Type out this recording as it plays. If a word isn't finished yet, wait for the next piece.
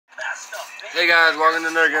Hey guys, welcome to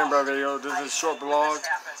another Game Bro video. This is a short vlog.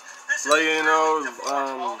 Let you know,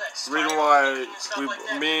 reason why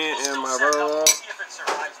me and my brother-in-law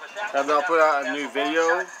have not put out a new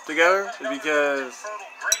video together is because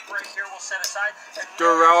the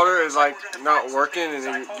router is like not working and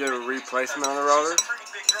they get a replacement on the router.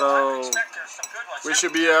 So we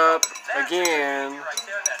should be up again.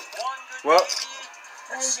 Well,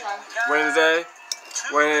 Wednesday.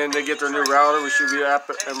 When they get their new router, we should be up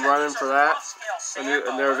and running for that,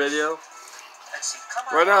 their video.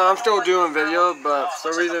 Right now, I'm still doing video, but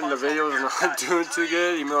for some reason the videos are not doing too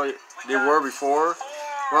good, even though they were before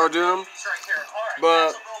when I was doing them.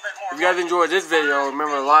 But if you guys enjoyed this video,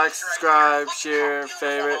 remember to like, subscribe, share,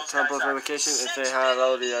 favorite, turn post notifications, and say hi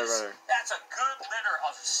hello to your brother.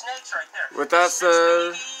 With that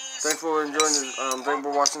said, thanks for enjoying this. Thanks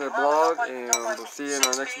for watching the vlog, and we'll see you in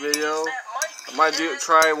our next video. I might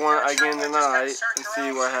try one again tonight and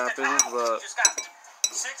see what happens, but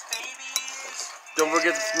don't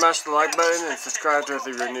forget to smash the like button and subscribe to us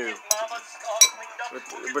if you're new.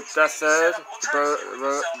 With that said,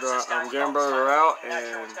 Game Brother out,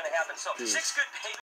 and peace.